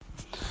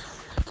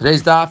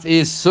Today's daf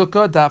is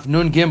Sukkah, daf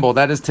Nun Gimel.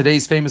 That is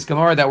today's famous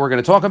Gemara that we're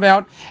going to talk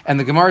about. And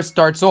the Gemara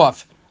starts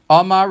off,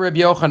 Amar Reb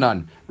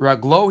Yochanan,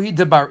 Raglohi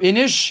debar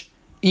inish,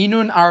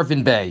 Inun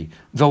Arvin Bey.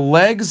 The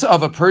legs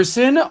of a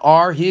person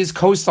are his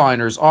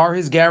co-signers, are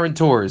his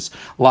guarantors.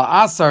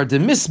 La'asar de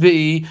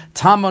misbi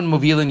tamon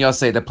movilin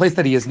yaseh. The place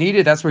that he is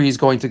needed, that's where he's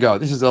going to go.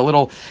 This is a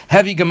little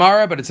heavy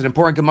Gemara, but it's an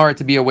important Gemara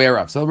to be aware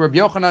of. So Rabbi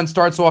Yochanan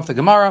starts off the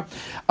Gemara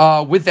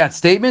with that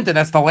statement, and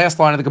that's the last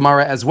line of the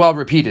Gemara as well,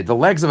 repeated. The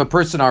legs of a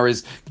person are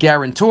his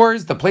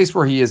guarantors. The place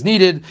where he is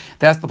needed,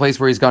 that's the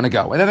place where he's going to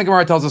go. And then the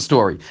Gemara tells a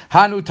story.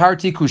 Hanu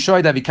tarti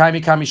kushoy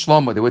davikaimi kami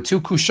shlomo. There were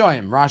two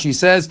kushoyim. Rashi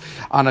says,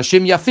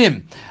 anashim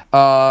yafim.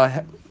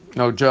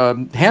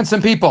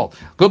 Handsome people,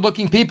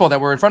 good-looking people that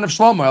were in front of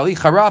Shlomo. Eli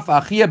Charaf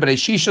Achia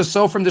Bereishisha,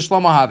 so from the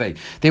Shlomo Have.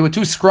 They were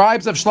two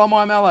scribes of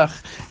Shlomo HaMelech.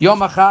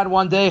 Yom Achad,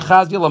 one day,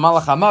 Chazvi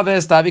LaMalach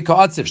HaMaves, Tavi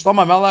Ka'atziv.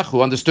 Shlomo HaMelech, who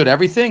understood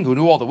everything, who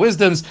knew all the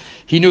wisdoms,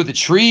 he knew the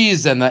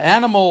trees and the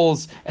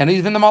animals, and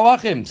even the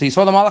Malachim. So he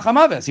saw the Malach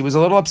HaMaves. He was a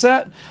little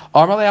upset.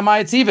 Armalei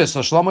Amayatzivis.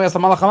 So Shlomo asked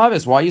the Malach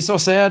HaMaves, why are you so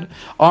sad?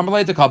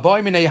 Armalei the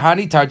Kaboy Minei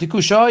Hani Tarti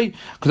Kushoy.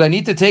 Because I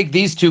need to take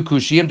these two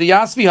Kushim, the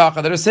Yasvi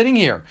Hacha, that are sitting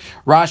here.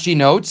 Rashi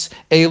notes,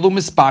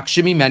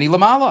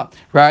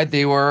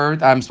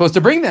 right? I'm supposed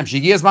to bring them.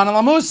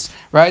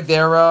 Right?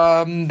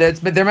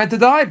 They're meant to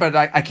die, but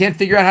I can't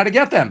figure out how to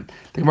get them.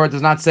 The Gemara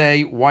does not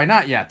say why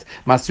not yet.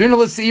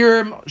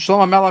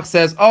 Shlomo Melech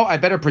says, I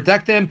better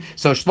protect them.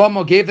 So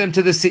Shlomo gave them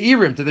to the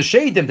Seirim, to the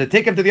Shadim, to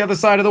take them to the other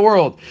side of the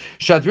world.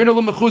 Send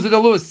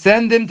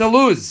them to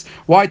Luz.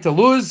 Why to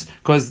Luz?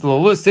 Because the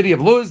Luz, city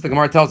of Luz, the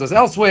Gemara tells us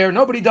elsewhere,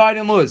 nobody died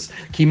in Luz.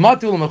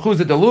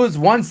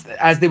 Once,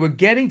 as they were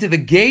getting to the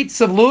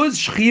gates of Luz,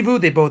 Shchivu,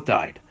 they both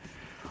died.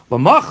 The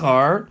next day,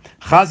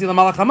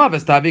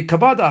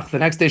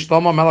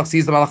 Shlomo Melech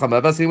sees the Malach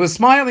HaMaves. He was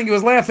smiling. He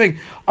was laughing.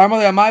 Why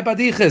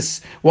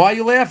are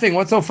you laughing?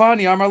 What's so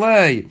funny?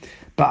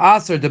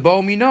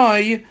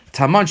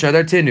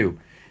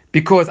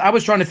 Because I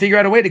was trying to figure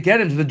out a way to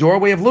get him to the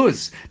doorway of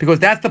Luz, because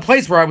that's the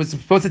place where I was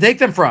supposed to take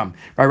them from.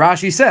 Right?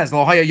 Rashi says,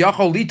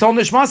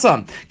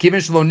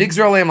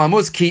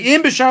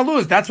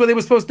 that's where they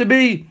were supposed to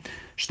be.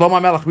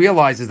 Shlomo Melech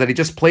realizes that he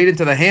just played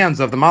into the hands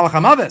of the Malach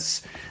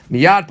HaMaves.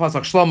 Miyad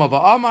pasach Shlomo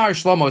va'amar.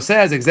 Shlomo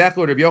says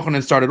exactly what Rabbi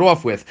Yochanan started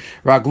off with.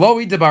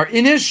 Ragloi debar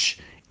inish,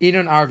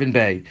 inun arvin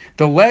bey.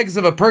 The legs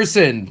of a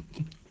person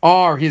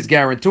are his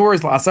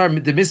guarantors. La'asar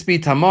demisbi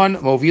tamon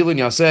movilin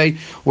yaseh.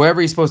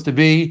 Wherever he's supposed to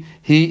be,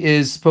 he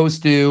is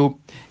supposed to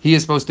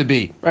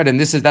be. Right, and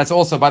that's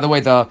also, by the way,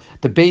 the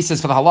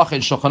basis for the halacha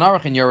in Shulchan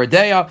Aruch and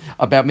Yeridea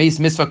about Meis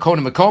Mitzvah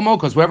Konim Makomo,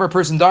 because wherever a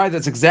person died,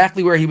 that's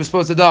exactly where he was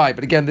supposed to die.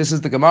 But again, this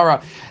is the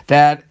Gemara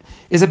that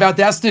is about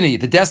destiny.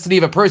 The destiny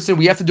of a person.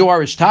 We have to do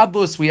our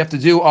ishtadlus, we have to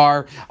do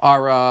our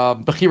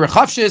bechira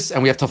chavshis,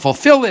 and we have to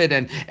fulfill it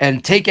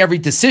and take every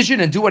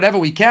decision and do whatever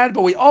we can.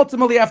 But we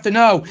ultimately have to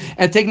know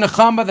and take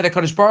nechama that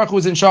HaKadosh Baruch Hu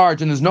is in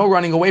charge, and there's no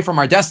running away from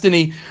our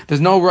destiny.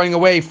 There's no running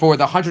away for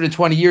the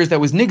 120 years that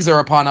was nigzer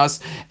upon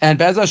us. And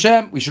Be'ez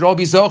Hashem, we should all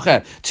be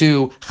zoche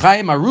to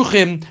Chaim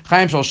Aruchim,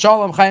 Chaim Shel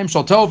Shalom, Chaim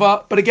Shel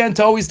Tova. But again,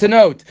 always to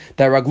note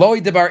that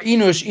Ragloi debar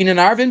inush inan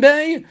arvin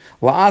bey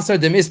la'asar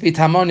demisbi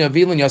tamon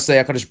yavilun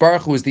yaseh. HaKadosh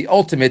Baruch Hu is the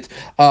ultimate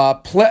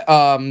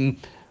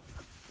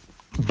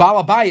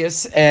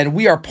balabayas, and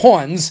we are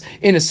pawns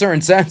in a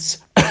certain sense.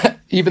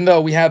 Even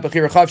though we have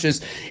bechira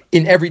chavshis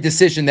in every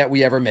decision that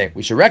we ever make,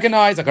 we should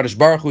recognize HaKadosh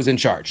Baruch Hu is in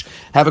charge.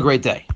 Have a great day.